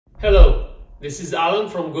Hello, this is Alan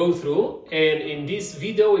from GoThru, and in this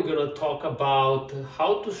video we're going to talk about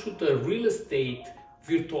how to shoot a real estate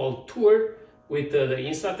virtual tour with the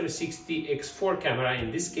Insta360 X4 camera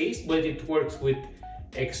in this case, but it works with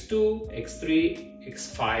X2, X3,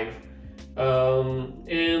 X5.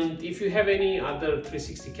 And if you have any other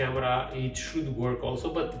 360 camera, it should work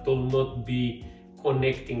also, but it will not be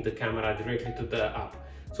connecting the camera directly to the app.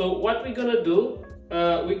 So what we're gonna do,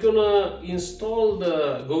 we're gonna install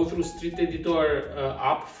the GoThru Street Editor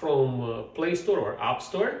app from Play Store or App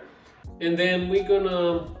Store, and then we're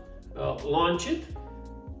gonna launch it,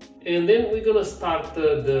 and then we're gonna start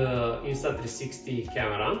the Insta360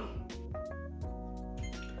 camera,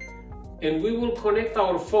 and we will connect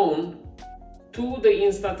our phone to the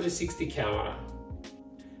Insta360 camera.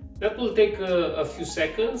 That will take a few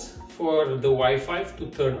seconds for the Wi-Fi to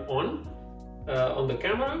turn on the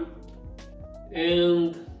camera,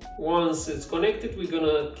 and once it's connected, we're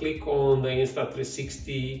gonna click on the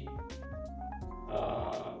Insta360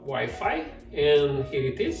 Wi-Fi, and here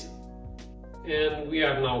it is, and we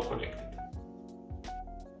are now connected.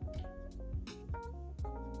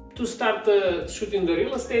 To start shooting the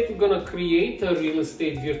real estate, we're gonna create a real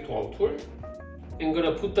estate virtual tour. I'm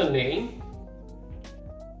gonna put a name,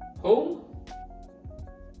 home,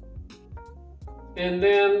 and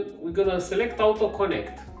then we're gonna select auto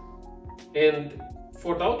connect. And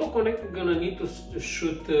for the auto connect, we're gonna need to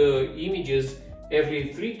shoot images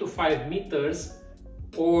every 3 to 5 meters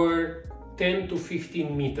or 10 to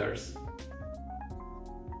 15 meters.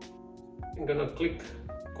 I'm gonna click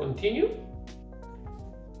continue.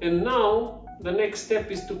 And now the next step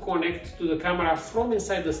is to connect to the camera from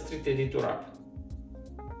inside the Street Editor app.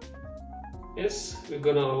 Yes, we're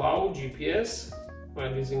gonna allow GPS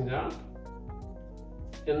while using the app.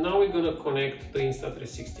 And now we're gonna connect to the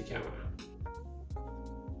Insta360 camera.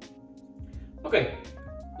 Okay,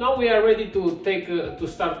 now we are ready to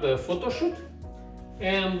start the photo shoot,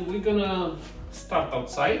 and we're gonna start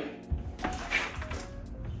outside.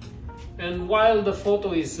 And while the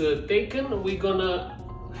photo is taken, we're gonna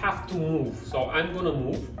have to move. So I'm gonna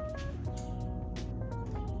move.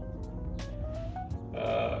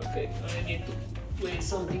 Okay, I need to place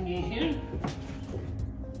something in here.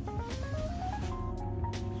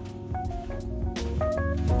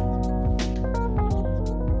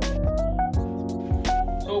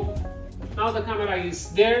 So now the camera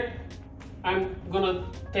is there. I'm gonna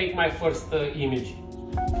take my first image.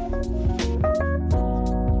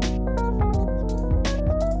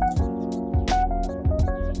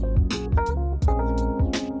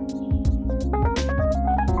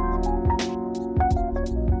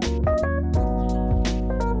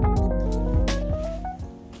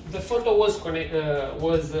 Photo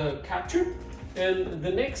was captured, and the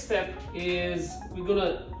next step is we're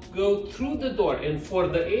gonna go through the door, and for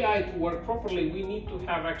the AI to work properly, we need to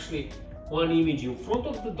have actually one image in front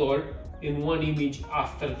of the door and one image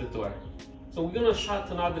after the door. So we're gonna shot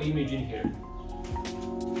another image in here.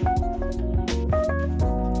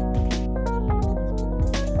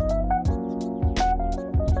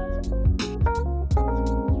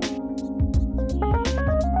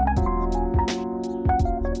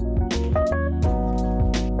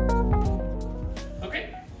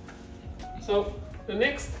 So the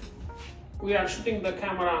next, we are shooting the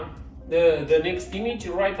camera, the next image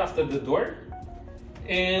right after the door.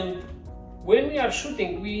 And when we are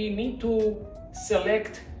shooting, we need to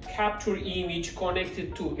select capture image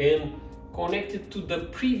connected to and connected to the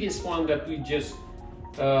previous one that we just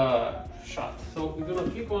shot. So we're gonna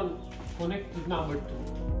click on connect with number 2.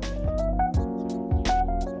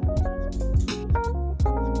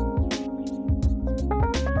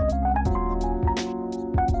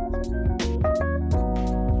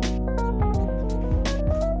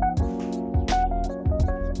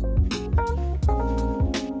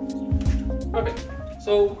 Okay,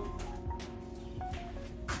 so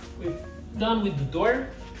we've done with the door,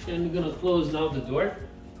 and we're gonna close now the door.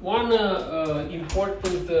 One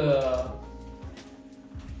important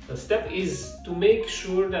step is to make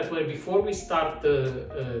sure that before we start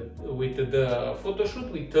with the photo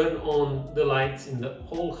shoot, we turn on the lights in the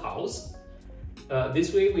whole house.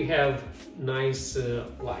 This way we have nice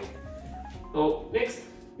light. So next,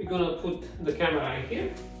 we're gonna put the camera in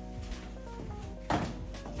here.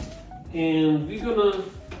 And we're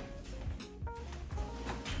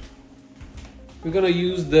gonna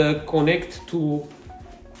use the connect to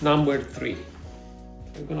number 3.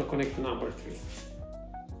 We're gonna connect to number 3.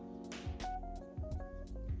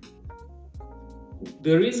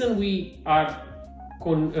 The reason we are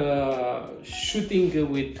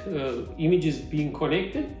shooting with images being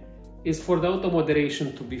connected is for the auto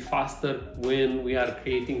moderation to be faster when we are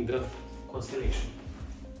creating the constellation.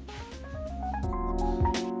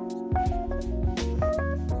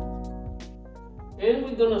 And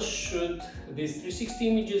we're gonna shoot these 360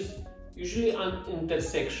 images usually on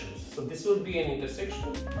intersections. So this will be an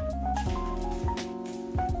intersection.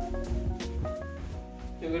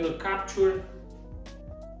 We're gonna capture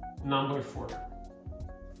number 4.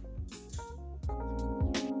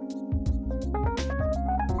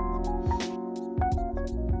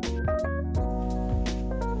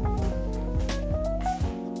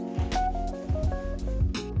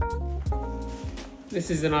 This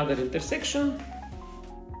is another intersection,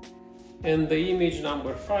 and the image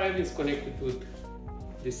number 5 is connected with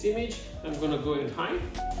this image. I'm gonna go and hide.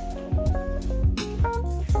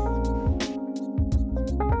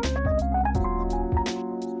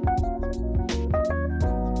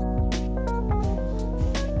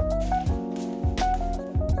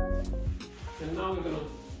 And now we're gonna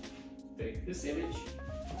take this image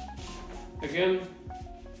again.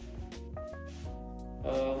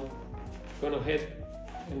 Gonna head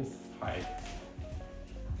and hide.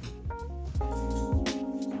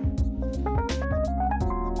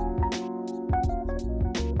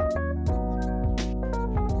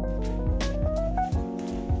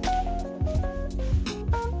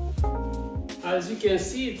 As you can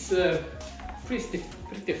see, it's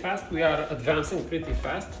pretty fast. We are advancing pretty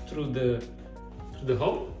fast through the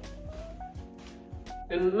home.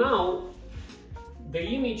 And now the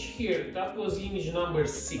image here, that was image number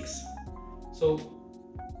 6. So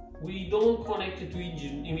we don't connect it to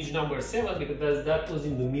image number 7 because that was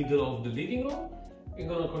in the middle of the living room. We're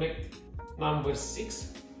gonna connect number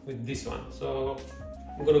 6 with this one. So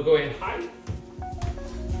I'm gonna go and hide.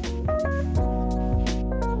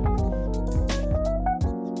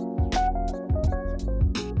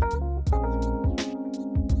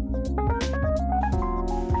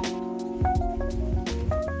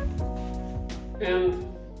 And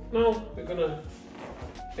now we're gonna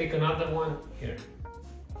take another one here,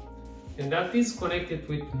 and that is connected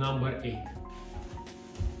with number 8.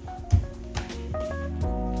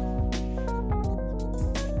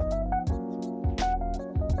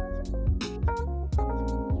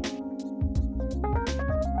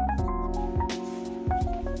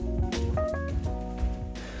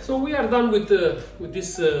 So we are done with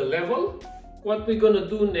this level. What we're gonna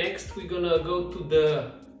do next, we're gonna go to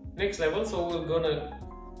the next level. So we're gonna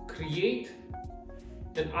create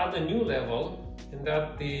and add a new level, and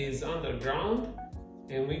that is underground,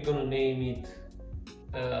 and we're gonna name it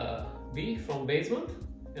B from basement,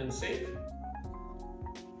 and save.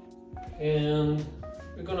 And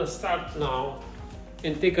we're gonna start now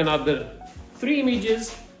and take another 3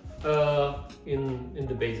 images in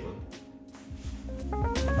the basement.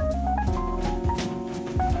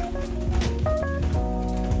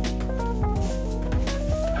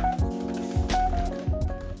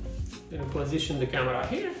 Position the camera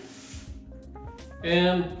here,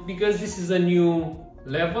 and because this is a new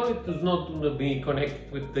level, it is not going to be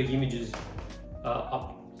connected with the images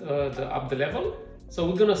up the level. So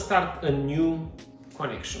we're going to start a new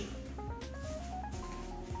connection.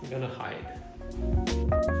 I'm going to hide.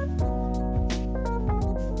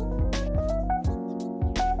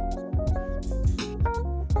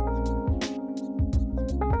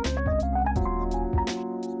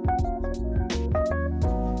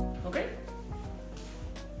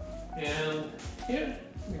 And here,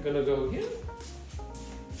 we're gonna go here.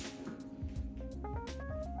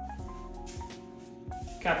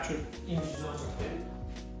 Capture image number 10.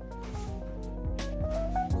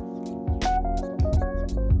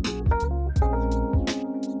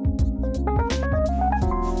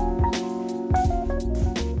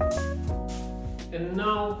 And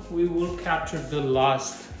now we will capture the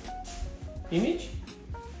last image,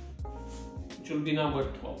 which will be number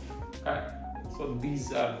 12. Okay? So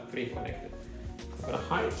these are pre-connected. I'm gonna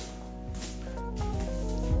hide.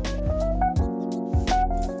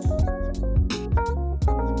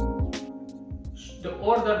 The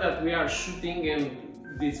order that we are shooting, and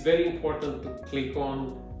it's very important to click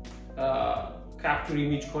on capture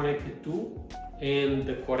image connected to and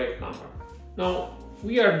the correct number. Now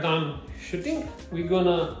we are done shooting. We're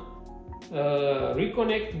gonna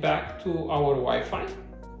reconnect back to our Wi-Fi.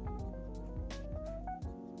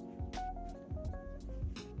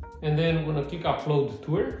 And then I'm gonna click upload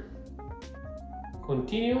tour,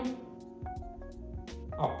 continue,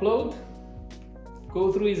 upload.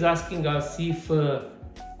 GoThru is asking us if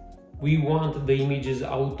we want the images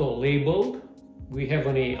auto labeled. We have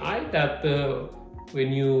an AI that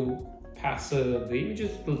when you pass the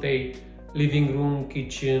images, it will take living room,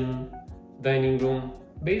 kitchen, dining room,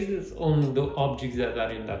 based on the objects that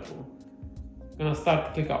are in that room. I'm gonna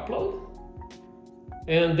start click upload,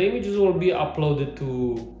 and the images will be uploaded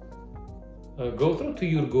to GoThru, to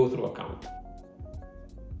your GoThru account,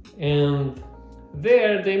 and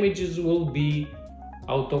there the images will be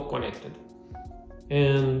auto connected.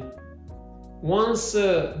 And once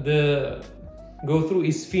the GoThru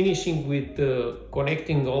is finishing with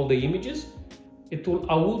connecting all the images, it will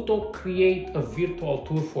auto create a virtual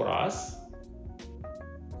tour for us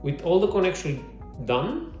with all the connection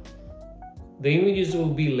done. The images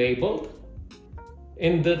will be labeled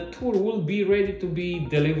and the tour will be ready to be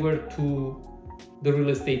delivered to the real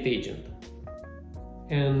estate agent.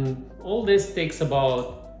 And all this takes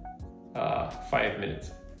about 5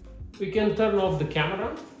 minutes. We can turn off the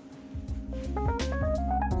camera.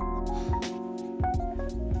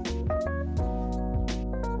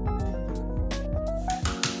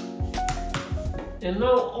 And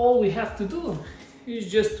now all we have to do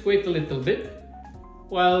is just wait a little bit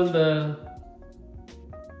while the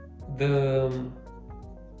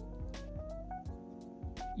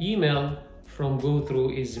email from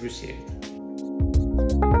GoThru is received.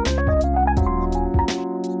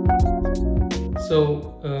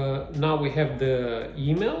 So now we have the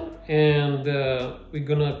email, and we're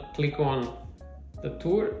gonna click on the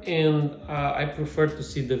tour, and I prefer to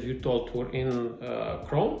see the virtual tour in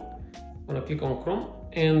Chrome. I'm gonna click on Chrome,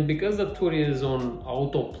 and because the tour is on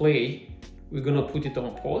autoplay, we're gonna put it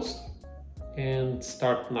on pause and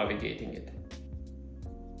start navigating it.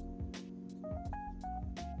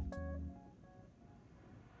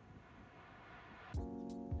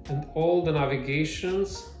 And all the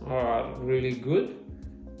navigations are really good.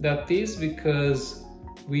 That is because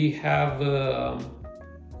we have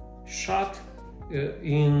shot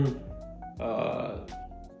in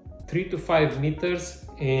 3 to 5 meters,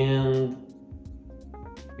 and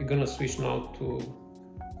we're gonna switch now to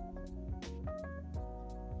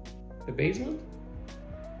the basement.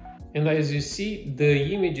 And as you see,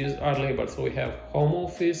 the images are labeled. So we have home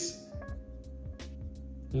office,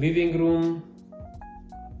 living room,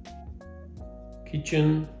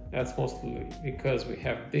 kitchen. That's mostly because we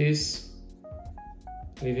have this,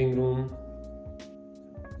 living room,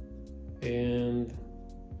 and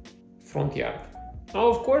front yard. Now,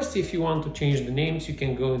 of course, if you want to change the names, you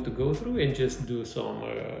can go into GoThru and just do some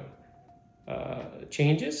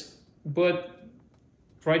changes. But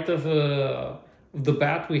right off the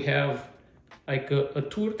bat, we have like a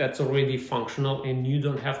tour that's already functional, and you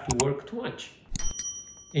don't have to work too much.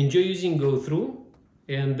 Enjoy using GoThru,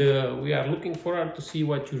 and we are looking forward to see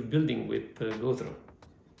what you're building with GoThru.